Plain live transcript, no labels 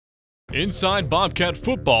Inside Bobcat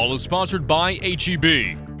Football is sponsored by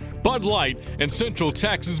HEB, Bud Light, and Central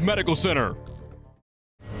Texas Medical Center.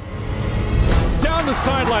 Down the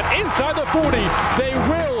sideline, inside the 40. They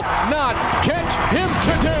will not catch him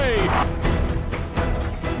today.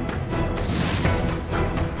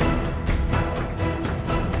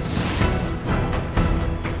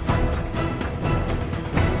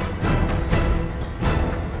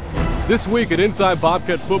 This week at Inside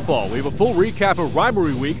Bobcat Football, we have a full recap of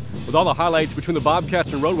Rivalry Week with all the highlights between the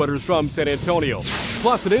Bobcats and Roadrunners from San Antonio.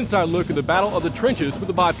 Plus an inside look at the battle of the trenches with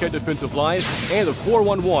the Bobcat defensive line and the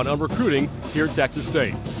 4-1-1 on recruiting here at Texas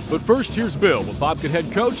State. But first, here's Bill with Bobcat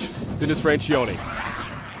head coach Dennis Francione.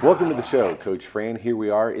 Welcome to the show, Coach Fran. Here we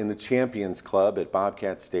are in the Champions Club at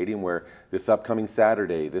Bobcat Stadium, where this upcoming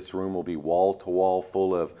Saturday, this room will be wall-to-wall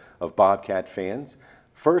full of Bobcat fans.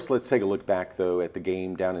 First, let's take a look back, though, at the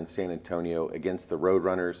game down in San Antonio against the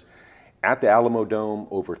Roadrunners. At the Alamodome,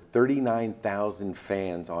 over 39,000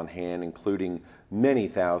 fans on hand, including many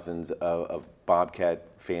thousands of Bobcat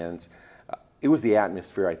fans. It was the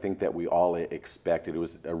atmosphere, I think, that we all expected. It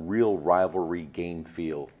was a real rivalry game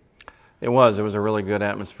feel. It was a really good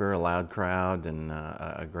atmosphere, a loud crowd, and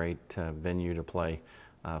a great venue to play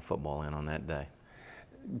football in on that day.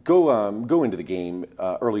 Go into the game.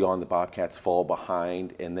 Early on, the Bobcats fall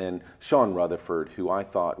behind, and then Sean Rutherford, who I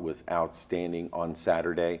thought was outstanding on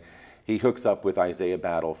Saturday, he hooks up with Isaiah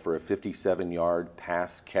Battle for a 57-yard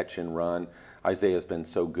pass, catch, and run. Isaiah's been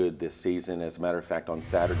so good this season. As a matter of fact, on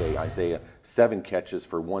Saturday, Isaiah 7 catches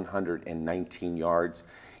for 119 yards.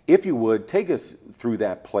 If you would, take us through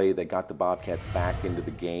that play that got the Bobcats back into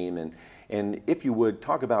the game, and if you would,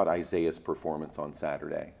 talk about Isaiah's performance on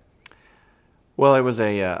Saturday. Well, it was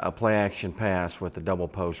a play-action pass with a double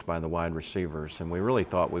post by the wide receivers, and we really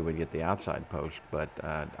thought we would get the outside post, but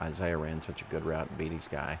Isaiah ran such a good route and beat his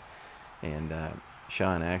guy. And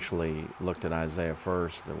Sean actually looked at Isaiah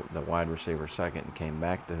first, the wide receiver second, and came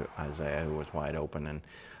back to Isaiah, who was wide open,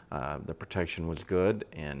 and the protection was good,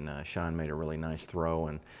 and Sean made a really nice throw,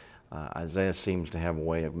 and Isaiah seems to have a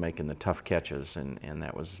way of making the tough catches, and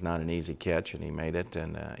that was not an easy catch, and he made it,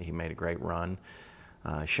 and he made a great run.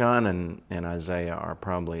 Sean and Isaiah are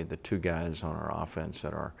probably the two guys on our offense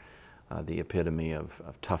that are the epitome of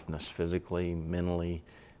toughness, physically, mentally.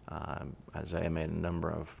 Isaiah made a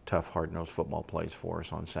number of tough, hard-nosed football plays for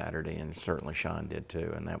us on Saturday, and certainly Sean did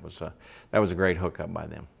too. And that was a great hookup by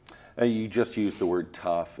them. You just used the word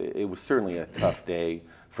tough. It was certainly a tough day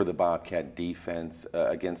for the Bobcat defense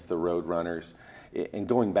against the Roadrunners. And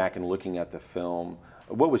going back and looking at the film,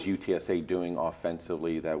 what was UTSA doing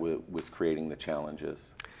offensively that was creating the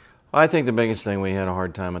challenges? I think the biggest thing, we had a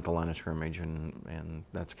hard time at the line of scrimmage, and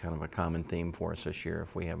that's kind of a common theme for us this year.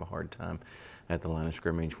 If we have a hard time at the line of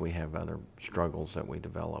scrimmage, we have other struggles that we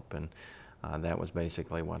develop, and that was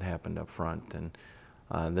basically what happened up front.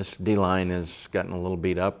 And this D-line has gotten a little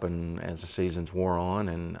beat up, and as the seasons wore on,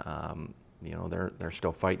 and you know, they're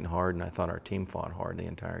still fighting hard, and I thought our team fought hard the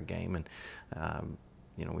entire game, and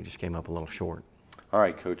you know, we just came up a little short. All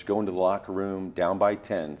right, Coach, go into the locker room, down by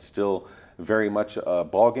 10. Still very much a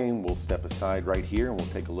ball game. We'll step aside right here, and we'll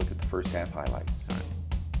take a look at the first half highlights.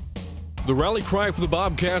 The rally cry for the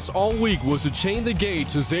Bobcats all week was to chain the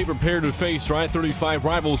gates as they prepared to face I-35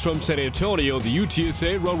 rivals from San Antonio, the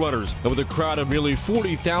UTSA Roadrunners. And with a crowd of nearly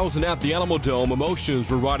 40,000 at the Alamodome, emotions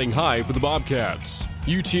were riding high for the Bobcats.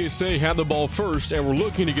 UTSA had the ball first and were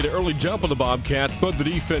looking to get an early jump on the Bobcats, but the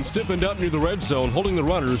defense stiffened up near the red zone, holding the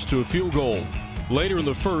runners to a field goal. Later in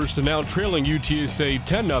the first, and now trailing UTSA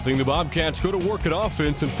 10-0, the Bobcats go to work at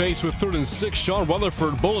offense and face with 3rd and 6. Sean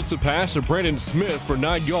Rutherford bullets a pass to Brandon Smith for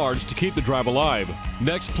 9 yards to keep the drive alive.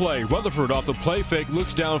 Next play, Rutherford off the play fake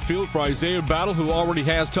looks downfield for Isaiah Battle, who already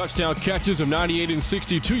has touchdown catches of 98 and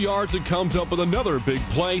 62 yards, and comes up with another big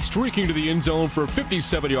play, streaking to the end zone for a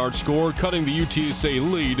 57-yard score, cutting the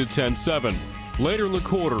UTSA lead to 10-7. Later in the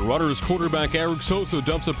quarter, Runners quarterback Eric Sosa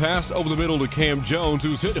dumps a pass over the middle to Cam Jones,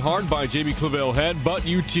 who's hit hard by J.B. Clavel Head, but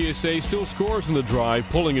UTSA still scores in the drive,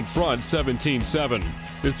 pulling in front 17-7.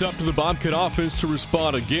 It's up to the Bobcat offense to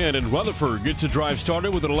respond again, and Rutherford gets a drive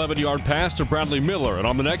started with an 11-yard pass to Bradley Miller. And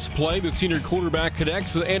on the next play, the senior quarterback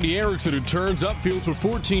connects with Andy Erickson, who turns upfield for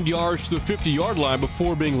 14 yards to the 50-yard line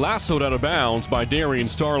before being lassoed out of bounds by Darian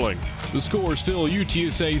Starling. The score is still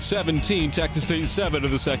UTSA 17, Texas State 7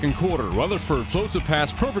 in the second quarter. Rutherford floats a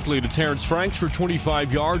pass perfectly to Terrence Franks for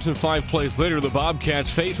 25 yards, and 5 plays later, the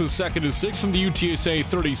Bobcats face with 2nd and 6 from the UTSA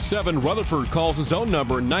 37. Rutherford calls his own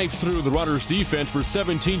number and knifes through the Runners defense for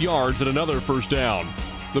 17 yards and another first down.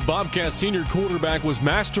 The Bobcat senior quarterback was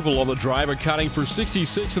masterful on the drive, accounting for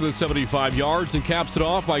 66 of the 75 yards, and caps it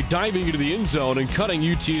off by diving into the end zone and cutting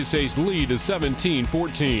UTSA's lead to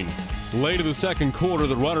 17-14. Late in the second quarter,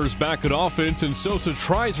 the runners back at offense, and Sosa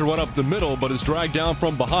tries to run up the middle, but is dragged down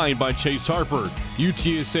from behind by Chase Harper.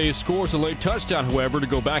 UTSA scores a late touchdown, however, to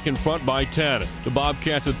go back in front by 10. The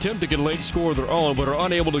Bobcats attempt to get a late score of their own, but are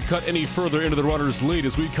unable to cut any further into the runners' lead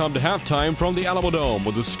as we come to halftime from the Alamodome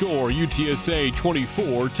with the score UTSA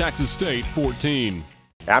 24, Texas State 14.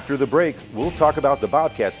 After the break, we'll talk about the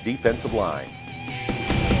Bobcats' defensive line.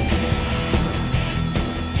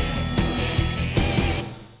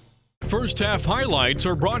 First half highlights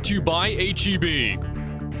are brought to you by HEB.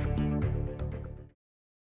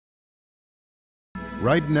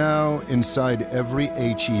 Right now, inside every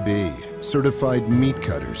HEB, certified meat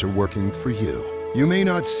cutters are working for you. You may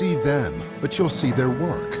not see them, but you'll see their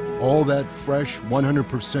work. All that fresh,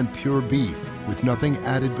 100% pure beef with nothing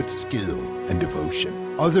added but skill and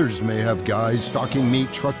devotion. Others may have guys stocking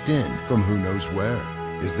meat trucked in from who knows where.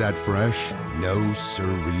 Is that fresh? No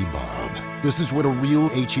sirree, Bob. This is what a real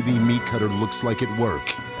HEB meat cutter looks like at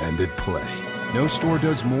work and at play. No store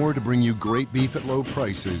does more to bring you great beef at low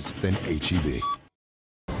prices than HEB.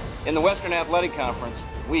 In the Western Athletic Conference,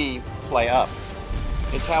 we play up.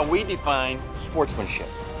 It's how we define sportsmanship.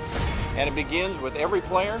 And it begins with every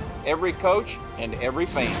player, every coach, and every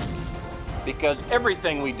fan. Because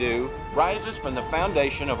everything we do rises from the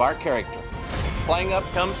foundation of our character. Playing up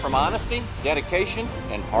comes from honesty, dedication,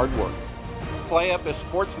 and hard work. Play up is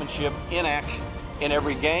sportsmanship in action, in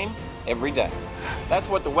every game, every day. That's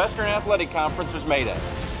what the Western Athletic Conference is made of.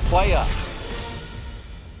 Play up.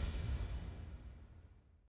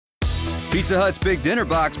 Pizza Hut's Big Dinner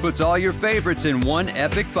Box puts all your favorites in one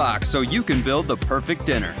epic box so you can build the perfect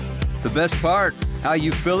dinner. The best part, how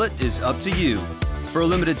you fill it is up to you. For a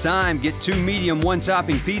limited time, get 2 medium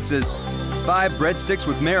one-topping pizzas, 5 breadsticks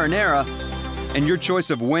with marinara, and your choice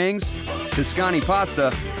of wings, Tuscany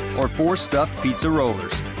pasta, or 4 stuffed pizza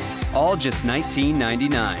rollers. All just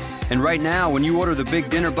 $19.99. And right now, when you order the Big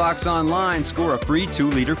Dinner Box online, score a free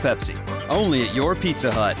 2-liter Pepsi. Only at your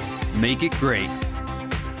Pizza Hut. Make it great.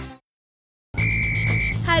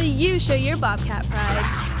 How do you show your Bobcat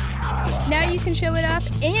pride? Now you can show it off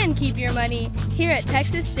and keep your money here at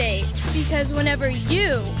Texas State, because whenever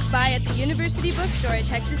you buy at the University Bookstore at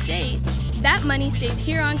Texas State, that money stays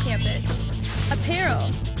here on campus. Apparel,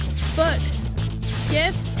 books,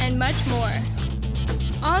 gifts, and much more.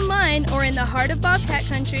 Online or in the heart of Bobcat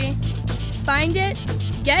country, find it,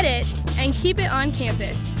 get it, and keep it on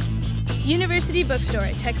campus. University Bookstore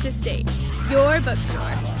at Texas State, your bookstore.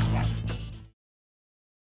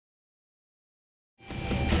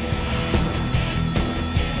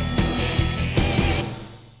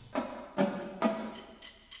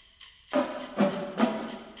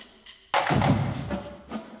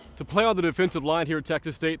 To play on the defensive line here at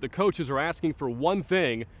Texas State, the coaches are asking for one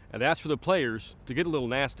thing, and that's for the players to get a little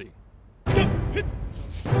nasty.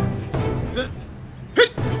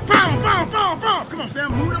 Foul! Come on,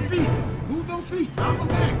 Sam, move the feet. Move those feet. Drop them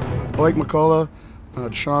back. Blake McCullough,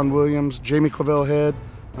 Deshaun Williams, Jamie Clavel-Head,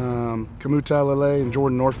 Kamutai Lele, and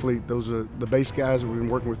Jordan Northfleet. Those are the base guys that we've been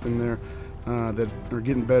working with in there that are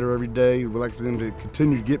getting better every day. We'd like for them to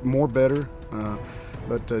continue to get more better.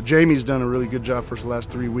 But Jamie's done a really good job for us the last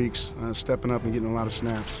 3 weeks, stepping up and getting a lot of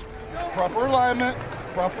snaps. Proper alignment,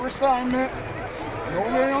 proper assignment,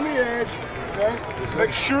 nobody on the edge, okay? Just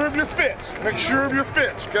make sure of your fits. Make sure of your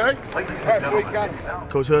fits, okay? All right, Fleet, got him.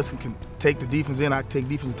 Coach Hudson can take the defense in, I can take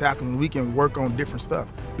defensive tackle, and we can work on different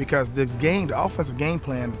stuff. Because this game, the offensive game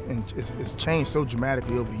plan has changed so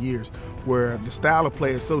dramatically over the years, where the style of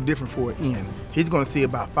play is so different for an end. He's going to see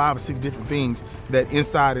about 5 or 6 different things that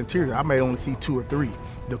inside interior, I may only see 2 or 3.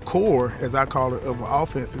 The core, as I call it, of an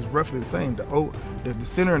offense is roughly the same. The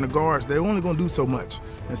center and the guards, they're only going to do so much.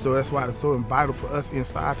 And so that's why it's so vital for us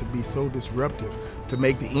inside to be so disruptive, to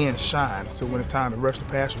make the ends shine. So when it's time to rush the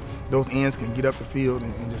passer, those ends can get up the field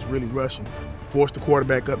and just really rush and force the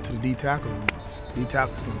quarterback up to the D tackle, and D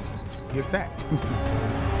tackles can get sacked.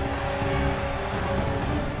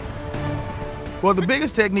 Well, the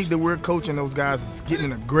biggest technique that we're coaching those guys is getting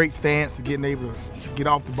in a great stance, getting able to get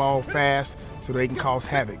off the ball fast so they can cause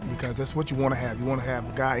havoc, because that's what you want to have. You want to have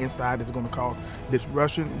a guy inside that's going to cause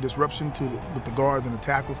disruption with the guards and the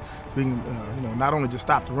tackles, so we can not only just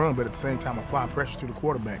stop the run, but at the same time apply pressure to the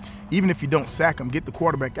quarterback. Even if you don't sack him, get the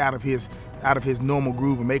quarterback out of his normal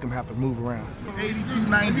groove and make him have to move around.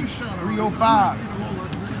 82-90, 305.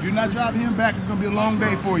 If you're not driving him back, it's going to be a long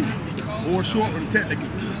day for you, or a short one technically.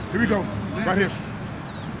 Here we go. Right here.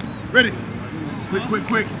 Ready.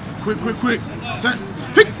 Quick. Set.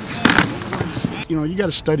 Hit. You got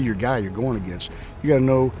to study your guy you're going against. You got to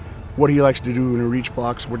know what he likes to do when he reach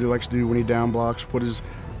blocks, what he likes to do when he down blocks,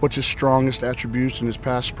 what's his strongest attributes in his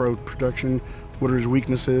pass production, what are his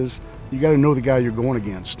weaknesses. You got to know the guy you're going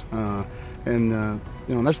against. You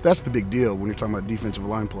know, that's the big deal when you're talking about defensive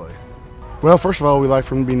line play. Well, first of all, we like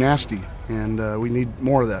for him to be nasty, and we need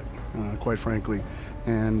more of that, quite frankly.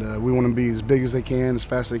 And we want them to be as big as they can, as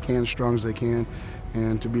fast as they can, as strong as they can,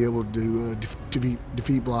 and to be able to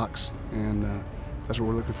defeat blocks. And that's what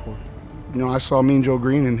we're looking for. You know, I saw Mean Joe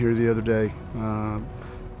Green in here the other day.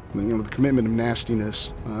 You know, the commitment of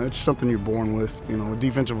nastiness. It's something you're born with. You know, a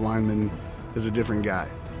defensive lineman is a different guy,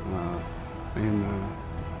 and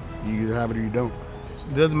you either have it or you don't.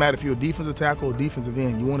 It doesn't matter if you're a defensive tackle or defensive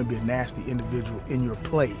end. You want to be a nasty individual in your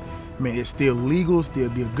play. I mean, it's still legal, still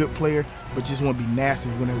be a good player, but you just want to be nasty.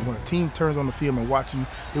 When a team turns on the field and watch you,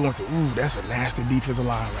 they want to say, ooh, that's a nasty defensive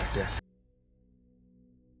line right there.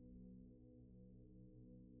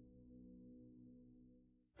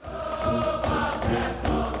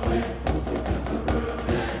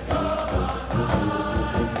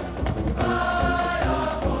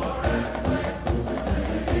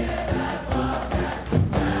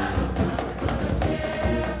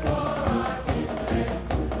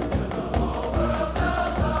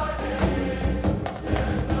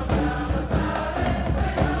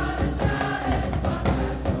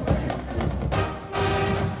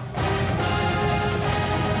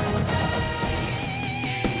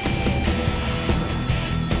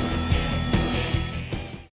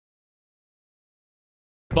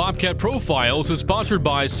 Bobcat Profiles is sponsored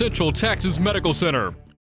by Central Texas Medical Center.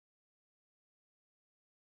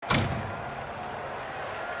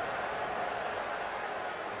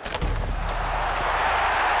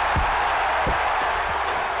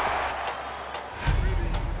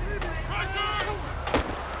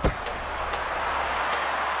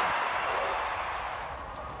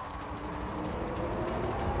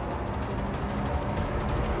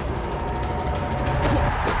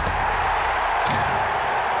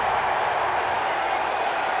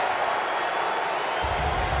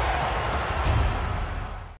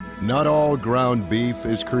 Not all ground beef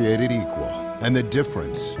is created equal, and the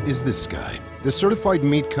difference is this guy. The certified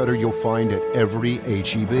meat cutter you'll find at every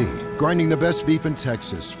H-E-B. Grinding the best beef in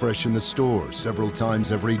Texas, fresh in the stores several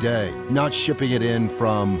times every day. Not shipping it in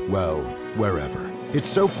from, well, wherever. It's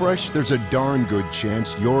so fresh, there's a darn good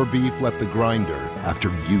chance your beef left the grinder after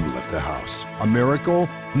you left the house. A miracle?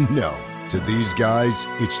 No. To these guys,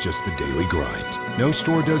 it's just the daily grind. No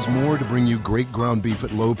store does more to bring you great ground beef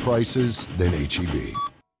at low prices than H-E-B.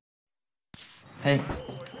 Hey,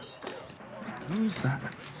 who's that?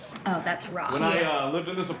 Oh, that's Rob. When I lived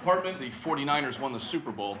in this apartment, the 49ers won the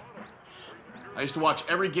Super Bowl. I used to watch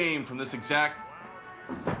every game from this exact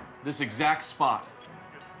spot.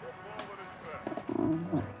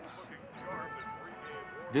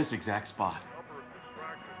 This exact spot.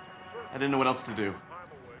 I didn't know what else to do.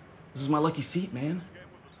 This is my lucky seat, man.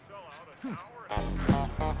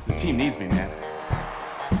 The team needs me, man.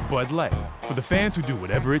 Bud Light, for the fans who do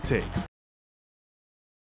whatever it takes.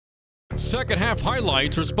 Second half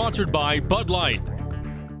highlights are sponsored by Bud Light.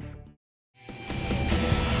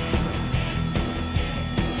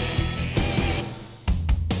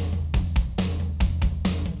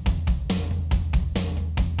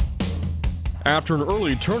 After an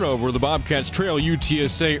early turnover, the Bobcats trail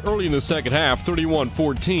UTSA early in the second half,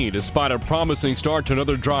 31-14. Despite a promising start to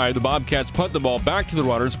another drive, the Bobcats punt the ball back to the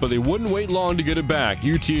runners, but they wouldn't wait long to get it back.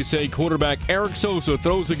 UTSA quarterback Eric Sosa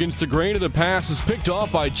throws against the grain, and the pass is picked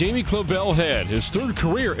off by Jamie Clavell Head. His third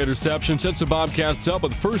career interception sets the Bobcats up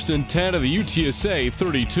with 1st and 10 of the UTSA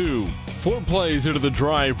 32. 4 plays into the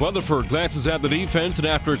drive, Weatherford glances at the defense, and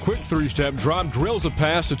after a quick 3-step drop, drills a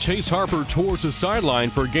pass to Chase Harper towards the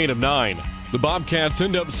sideline for a gain of 9. The Bobcats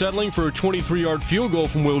end up settling for a 23-yard field goal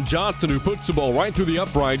from Will Johnson, who puts the ball right through the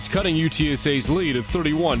uprights, cutting UTSA's lead at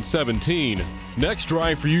 31-17. Next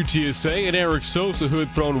drive for UTSA, and Eric Sosa, who had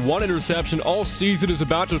thrown 1 interception all season, is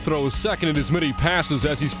about to throw a second in as many passes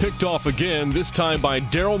as he's picked off again, this time by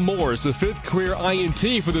Daryl Morris. The 5th career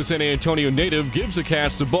INT for the San Antonio native gives the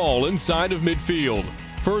Cats the ball inside of midfield.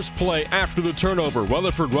 First play after the turnover,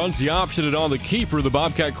 Weatherford runs the option, and on the keeper, the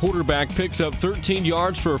Bobcat quarterback picks up 13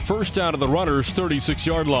 yards for a first down at the runner's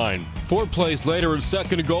 36-yard line. 4 plays later, and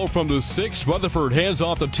second and goal from the 6th, Weatherford hands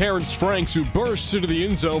off to Terrence Franks, who bursts into the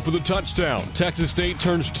end zone for the touchdown. Texas State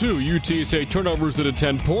turns 2 UTSA turnovers into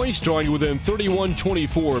 10 points, drawing within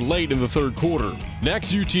 31-24 late in the third quarter.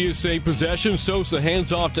 Next UTSA possession, Sosa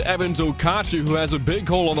hands off to Evans Okachu, who has a big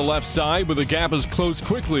hole on the left side, but the gap is closed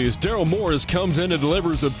quickly as Daryl Morris comes in and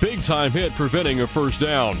delivers a big-time hit, preventing a first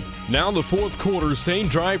down. Now in the fourth quarter, same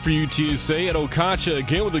drive for UTSA, and Okacha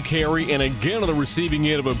again with the carry and again on the receiving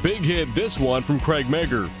end of a big hit, this one from Craig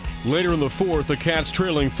Megger. Later in the fourth, the Cats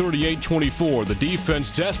trailing 38-24. The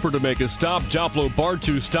defense desperate to make a stop. Joplo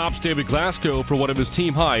Bartu stops David Glasgow for one of his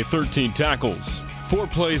team-high 13 tackles. 4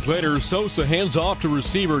 plays later, Sosa hands off to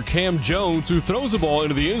receiver Cam Jones, who throws the ball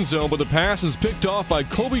into the end zone, but the pass is picked off by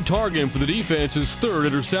Colby Targan for the defense's 3rd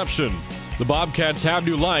interception. The Bobcats have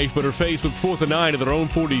new life, but are faced with 4th and 9 at their own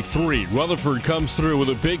 43. Rutherford comes through with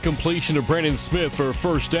a big completion to Brandon Smith for a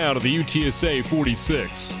first down at the UTSA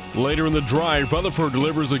 46. Later in the drive, Rutherford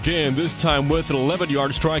delivers again, this time with an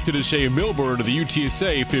 11-yard strike to Deshae Milburn to the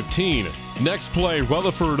UTSA 15. Next play,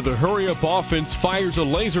 Rutherford to the hurry-up offense fires a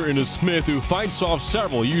laser into Smith, who fights off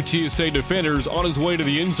several UTSA defenders on his way to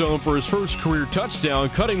the end zone for his first career touchdown,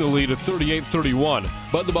 cutting the lead to 38-31.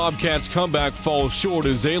 But the Bobcats' comeback falls short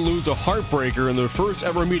as they lose a heartbreaker in their first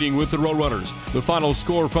ever meeting with the Roadrunners. The final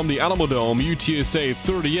score from the Alamodome, UTSA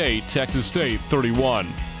 38, Texas State 31.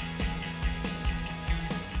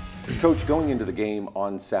 Coach, going into the game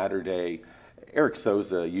on Saturday, Eric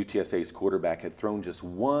Souza, UTSA's quarterback, had thrown just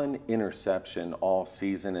 1 interception all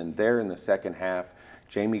season, and there in the second half,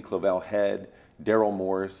 Jamie Clavel-Head, Daryl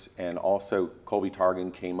Morris, and also Colby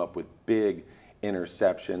Targan came up with big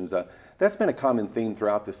interceptions. That's been a common theme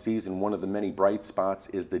throughout the season. One of the many bright spots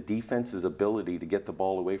is the defense's ability to get the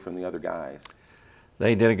ball away from the other guys.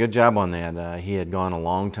 They did a good job on that. He had gone a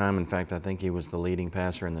long time. In fact, I think he was the leading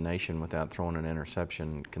passer in the nation without throwing an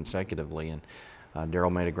interception consecutively. And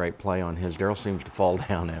Daryl made a great play on his. Daryl seems to fall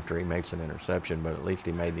down after he makes an interception, but at least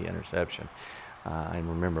he made the interception. I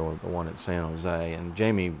remember the one at San Jose. And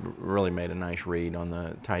Jamie really made a nice read on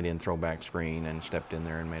the tight end throwback screen and stepped in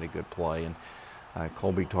there and made a good play. And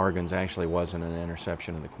Colby Targan's actually wasn't an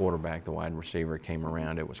interception of the quarterback. The wide receiver came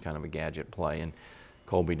around. It was kind of a gadget play. And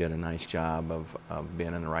Colby did a nice job of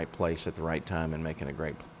being in the right place at the right time and making a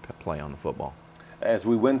great play on the football. As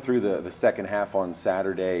we went through the second half on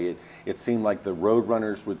Saturday, it seemed like the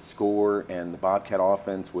Roadrunners would score and the Bobcat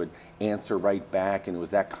offense would answer right back, and it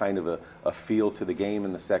was that kind of a feel to the game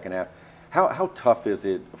in the second half. How tough is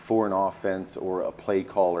it for an offense or a play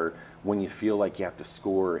caller when you feel like you have to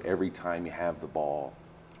score every time you have the ball?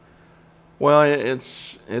 Well,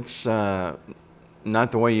 it's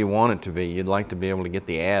not the way you want it to be. You'd like to be able to get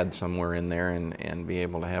the ad somewhere in there and be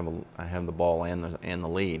able to have the ball and the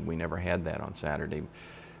lead. We never had that on Saturday.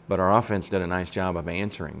 But our offense did a nice job of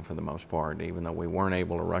answering for the most part, even though we weren't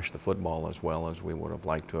able to rush the football as well as we would have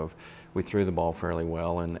liked to have. We threw the ball fairly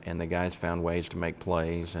well, and the guys found ways to make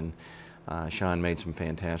plays, and Sean made some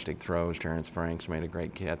fantastic throws. Terrence Franks made a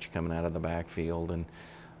great catch coming out of the backfield,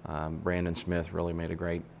 and Brandon Smith really made a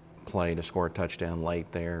great play to score a touchdown late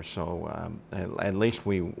there. So at least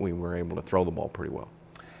we were able to throw the ball pretty well.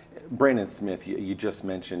 Brandon Smith, you just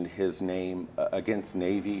mentioned his name against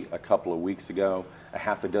Navy a couple of weeks ago, a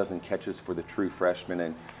half a dozen catches for the true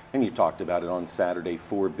freshman, and you talked about it on Saturday,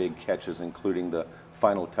 4 big catches, including the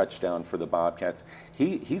final touchdown for the Bobcats.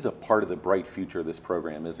 He's a part of the bright future of this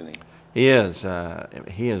program, isn't he? He is.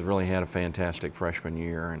 He has really had a fantastic freshman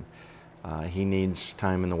year, and he needs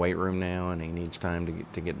time in the weight room now, and he needs time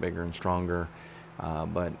to get bigger and stronger.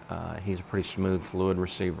 But he's a pretty smooth, fluid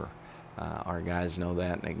receiver. Our guys know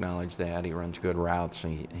that and acknowledge that. He runs good routes,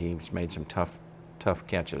 and he's made some tough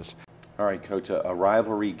catches. All right, Coach, a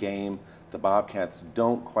rivalry game. The Bobcats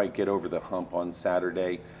don't quite get over the hump on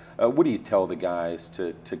Saturday. What do you tell the guys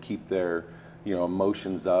to keep their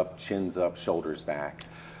emotions up, chins up, shoulders back?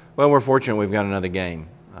 Well, we're fortunate we've got another game,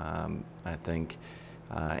 I think.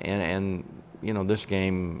 And this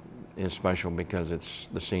game is special because it's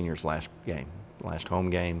the seniors' last game, last home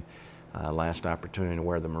game, last opportunity to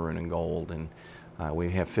wear the maroon and gold. And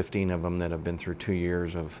we have 15 of them that have been through 2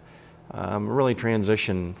 years of really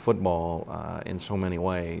transition football in so many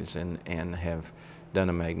ways, and have done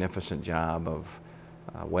a magnificent job of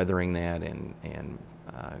weathering that and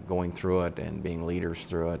going through it and being leaders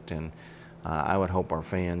through it. And I would hope our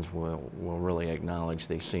fans will really acknowledge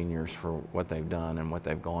these seniors for what they've done and what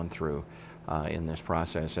they've gone through in this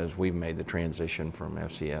process as we've made the transition from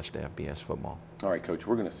FCS to FBS football. All right, Coach,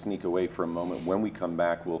 we're going to sneak away for a moment. When we come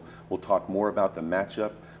back, we'll talk more about the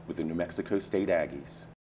matchup with the New Mexico State Aggies.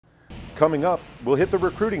 Coming up, we'll hit the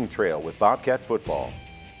recruiting trail with Bobcat football.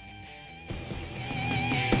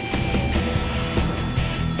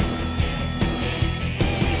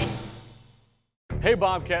 Hey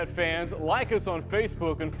Bobcat fans, like us on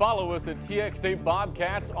Facebook and follow us at TX State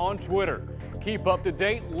Bobcats on Twitter. Keep up to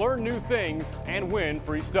date, learn new things, and win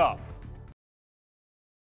free stuff.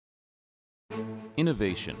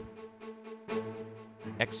 Innovation,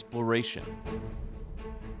 exploration,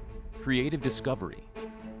 creative discovery.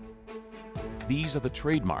 These are the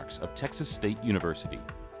trademarks of Texas State University.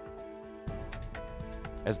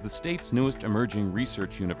 As the state's newest emerging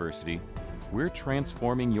research university, we're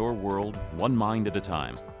transforming your world one mind at a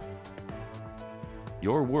time.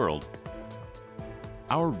 Your world,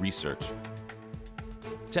 our research.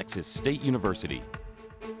 Texas State University,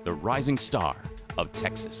 the rising star of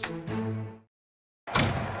Texas.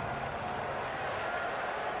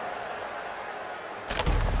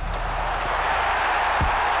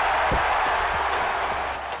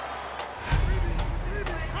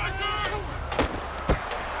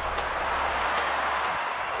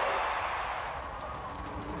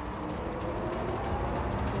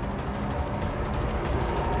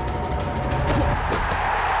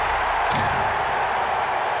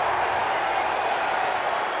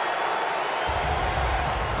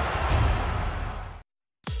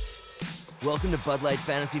 Welcome to Bud Light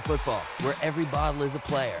Fantasy Football, where every bottle is a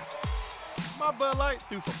player. My Bud Light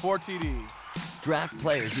threw for 4 TDs. Draft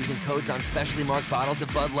players using codes on specially marked bottles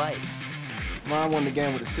of Bud Light. Mine won the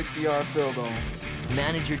game with a 60-yard field goal.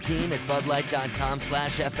 Manage your team at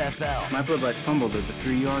budlight.com/FFL. My Bud Light fumbled at the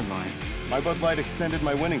 3-yard line. My Bud Light extended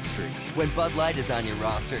my winning streak. When Bud Light is on your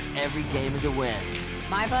roster, every game is a win.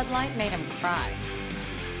 My Bud Light made him cry.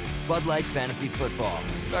 Bud Light Fantasy Football.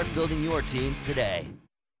 Start building your team today.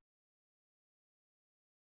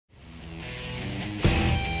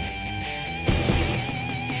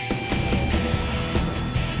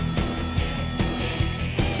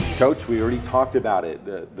 Coach, we already talked about it,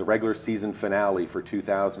 the regular season finale for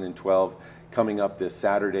 2012 coming up this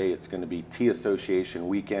Saturday. It's going to be Tea Association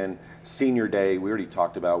weekend, Senior Day. We already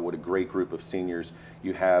talked about what a great group of seniors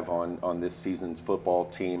you have on this season's football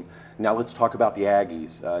team. Now let's talk about the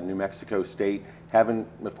Aggies. New Mexico State haven't,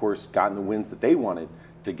 of course, gotten the wins that they wanted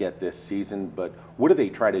to get this season, but what do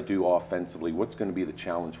they try to do offensively? What's going to be the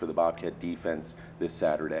challenge for the Bobcat defense this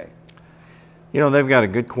Saturday? You know, they've got a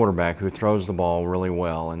good quarterback who throws the ball really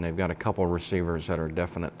well, and they've got a couple of receivers that are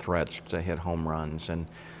definite threats to hit home runs. And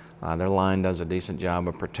their line does a decent job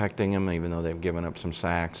of protecting them, even though they've given up some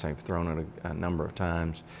sacks. They've thrown it a number of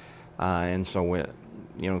times. And so,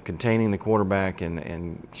 you know, containing the quarterback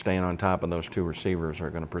and staying on top of those two receivers are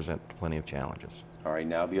going to present plenty of challenges. All right,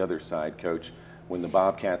 now the other side, Coach. When the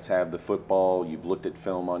Bobcats have the football, you've looked at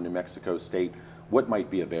film on New Mexico State. What might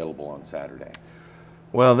be available on Saturday?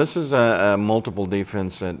 Well, this is a multiple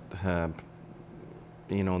defense that,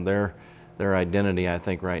 you know, their identity, I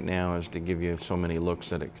think, right now is to give you so many looks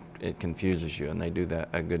that it confuses you, and they do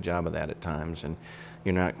a good job of that at times. And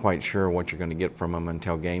you're not quite sure what you're going to get from them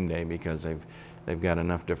until game day, because they've got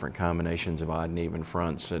enough different combinations of odd and even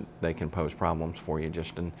fronts that they can pose problems for you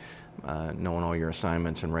just in knowing all your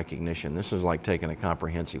assignments and recognition. This is like taking a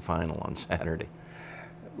comprehensive final on Saturday.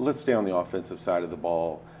 Let's stay on the offensive side of the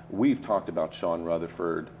ball. We've talked about Sean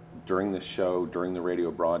Rutherford during this show, during the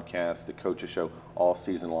radio broadcast, the coaches show all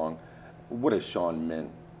season long. What has Sean meant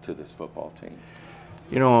to this football team?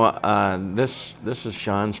 You know, this is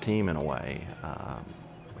Sean's team in a way.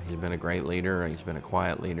 He's been a great leader. He's been a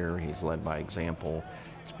quiet leader. He's led by example.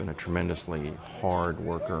 He's been a tremendously hard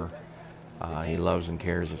worker. He loves and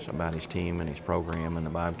cares about his team and his program and the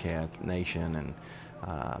Bobcat Nation and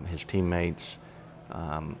his teammates.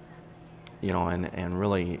 You know, and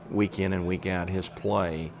really week in and week out, his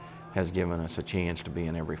play has given us a chance to be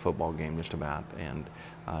in every football game just about. And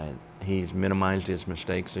he's minimized his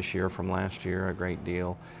mistakes this year from last year a great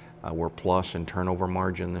deal. We're plus in turnover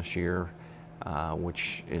margin this year,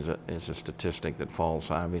 which is a statistic that falls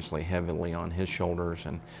obviously heavily on his shoulders.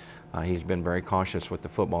 And he's been very cautious with the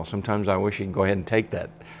football. Sometimes I wish he'd go ahead and take that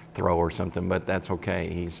throw or something, but that's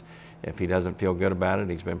okay. If he doesn't feel good about it,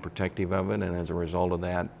 he's been protective of it, and as a result of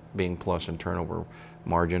that, being plus in turnover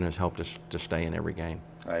margin has helped us to stay in every game.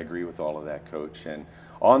 I agree with all of that, Coach. And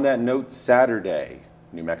on that note, Saturday,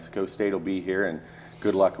 New Mexico State will be here, and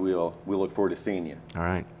good luck. We'll look forward to seeing you. All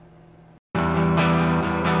right.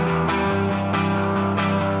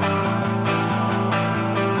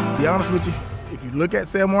 To be honest with you, if you look at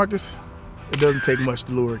San Marcos, it doesn't take much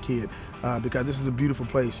to lure a kid because this is a beautiful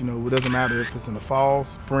place. You know, it doesn't matter if it's in the fall,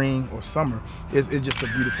 spring, or summer. It's just a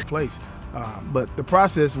beautiful place. But the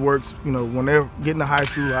process works, you know, when they're getting to high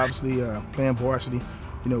school, obviously playing varsity,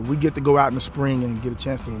 you know, we get to go out in the spring and get a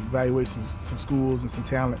chance to evaluate some schools and some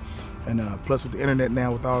talent. And plus with the internet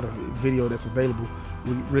now, with all the video that's available,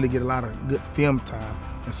 we really get a lot of good film time.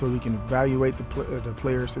 And so we can evaluate the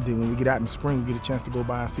players. And then when we get out in the spring, we get a chance to go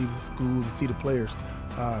by and see the schools and see the players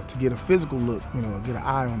to get a physical look, you know, get an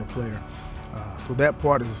eye on the player. So that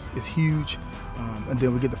part is huge. And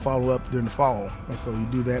then we get to follow up during the fall. And so you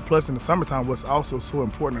do that. Plus in the summertime, what's also so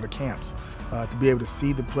important are the camps. To be able to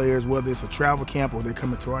see the players, whether it's a travel camp or they're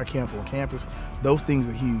coming to our camp or campus, those things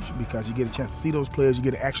are huge because you get a chance to see those players, you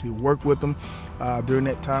get to actually work with them during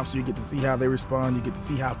that time, so you get to see how they respond, you get to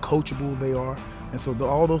see how coachable they are. And so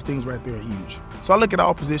all those things right there are huge. So I look at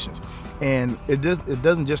all positions, and it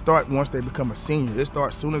doesn't just start once they become a senior. It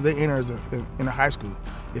starts as soon as they enter in a high school.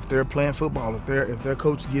 If they're playing football, if their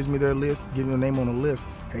coach gives me their list, gives me a name on the list,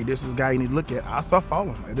 hey, this is a guy you need to look at, I'll start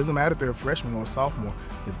following them. It doesn't matter if they're a freshman or a sophomore.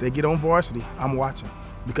 If they get on varsity, I'm watching,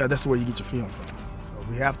 because that's where you get your film from. So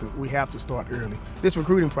we have to start early. This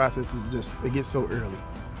recruiting process is just, it gets so early.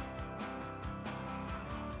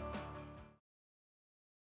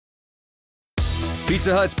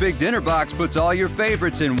 Pizza Hut's Big Dinner Box puts all your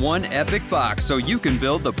favorites in one epic box so you can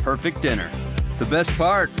build the perfect dinner. The best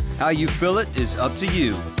part, how you fill it is up to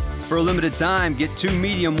you. For a limited time, get 2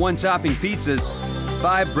 medium 1-topping pizzas,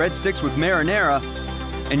 5 breadsticks with marinara,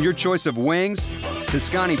 and your choice of wings,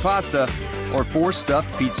 Tuscany pasta, or 4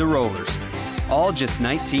 stuffed pizza rollers. All just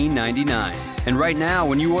 $19.99. And right now,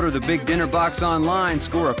 when you order the Big Dinner Box online,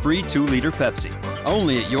 score a free 2-liter Pepsi.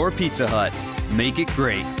 Only at your Pizza Hut. Make it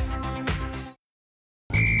great.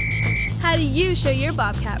 How do you show your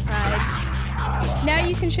Bobcat pride? Now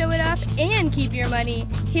you can show it off and keep your money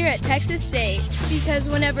here at Texas State, because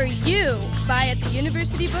whenever you buy at the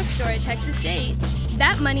University Bookstore at Texas State,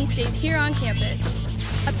 that money stays here on campus.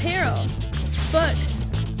 Apparel, books,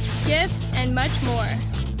 gifts, and much more.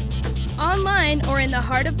 Online or in the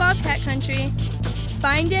heart of Bobcat country,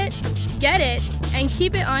 find it, get it, and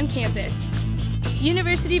keep it on campus.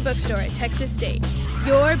 University Bookstore at Texas State,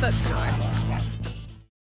 your bookstore.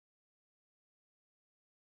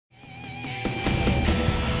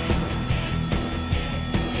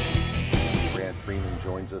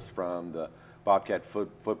 Joins us from the Bobcat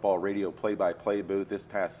football radio play-by-play booth this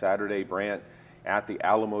past Saturday. Brant, at the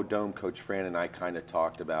Alamodome, Coach Fran and I kind of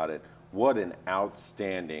talked about it. What an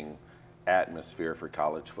outstanding atmosphere for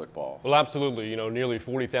college football. Well, absolutely. You know, nearly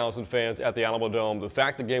 40,000 fans at the Alamodome. The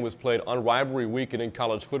fact the game was played on rivalry weekend in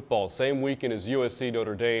college football, same weekend as USC,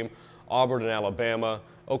 Notre Dame, Auburn and Alabama,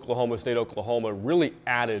 Oklahoma State, Oklahoma, really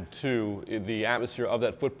added to the atmosphere of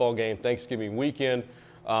that football game Thanksgiving weekend.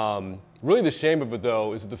 Really the shame of it,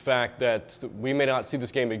 though, is the fact that we may not see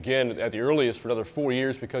this game again at the earliest for another 4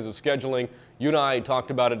 years because of scheduling. You and I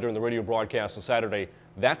talked about it during the radio broadcast on Saturday.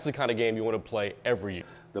 That's the kind of game you want to play every year.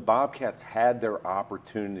 The Bobcats had their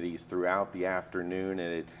opportunities throughout the afternoon,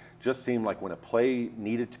 and it just seemed like when a play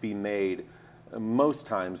needed to be made, most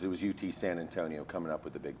times it was UT San Antonio coming up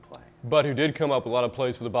with a big play. But who did come up with a lot of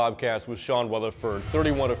plays for the Bobcats was Sean Weatherford,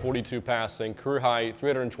 31 of 42 passing, career high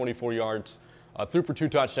 324 yards. Threw for 2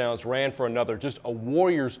 touchdowns, ran for another. Just a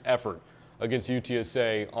Warriors effort against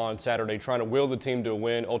UTSA on Saturday, trying to will the team to a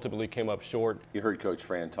win, ultimately came up short. You heard Coach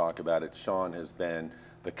Fran talk about it. Sean has been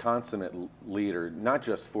the consummate leader, not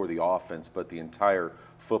just for the offense, but the entire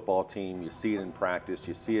football team. You see it in practice,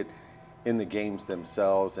 you see it in the games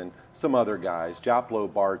themselves, and some other guys. Joplo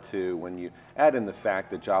Bartu, when you add in the fact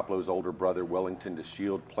that Joplo's older brother, Wellington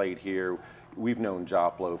DeShield, played here, we've known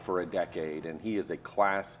Joplo for a decade, and he is a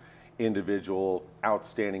class individual,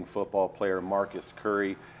 outstanding football player. Marcus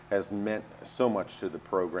Curry has meant so much to the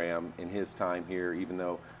program in his time here, even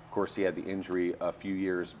though, of course, he had the injury a few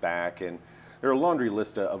years back. And there are a laundry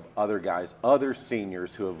list of other guys, other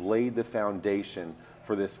seniors who have laid the foundation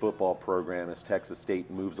for this football program as Texas State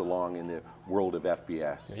moves along in the world of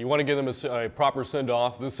FBS. You want to give them a proper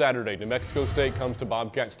send-off this Saturday. New Mexico State comes to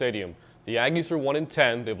Bobcat Stadium. The Aggies are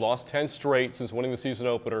 1-10. They've lost 10 straight since winning the season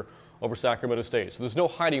opener over Sacramento State. So there's no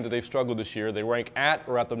hiding that they've struggled this year. They rank at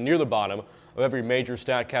or near the bottom of every major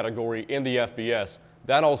stat category in the FBS.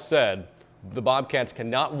 That all said, the Bobcats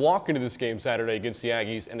cannot walk into this game Saturday against the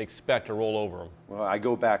Aggies and expect to roll over them. Well, I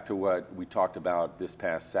go back to what we talked about this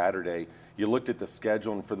past Saturday. You looked at the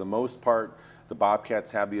schedule, and for the most part, the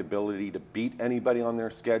Bobcats have the ability to beat anybody on their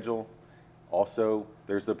schedule. Also,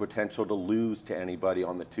 there's the potential to lose to anybody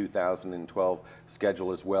on the 2012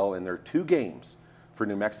 schedule as well. And there are 2 games for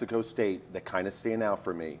New Mexico State that kind of stand out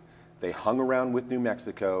for me. They hung around with New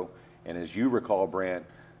Mexico, and as you recall, Brant,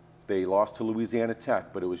 they lost to Louisiana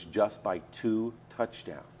Tech, but it was just by 2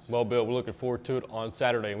 touchdowns. Well, Bill, we're looking forward to it on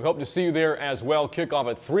Saturday. We hope to see you there as well. Kickoff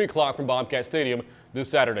at 3 o'clock from Bobcat Stadium this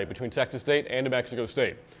Saturday between Texas State and New Mexico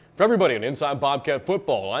State. For everybody on Inside Bobcat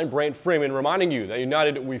Football, I'm Brant Freeman reminding you that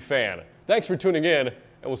United we fan. Thanks for tuning in, and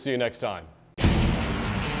we'll see you next time.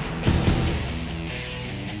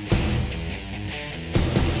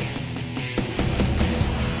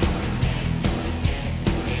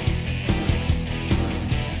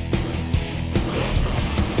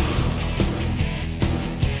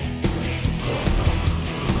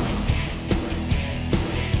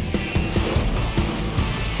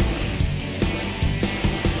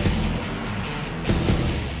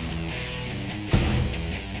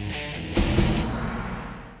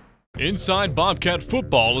 Inside Bobcat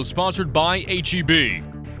Football is sponsored by HEB,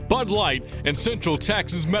 Bud Light, and Central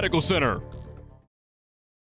Texas Medical Center.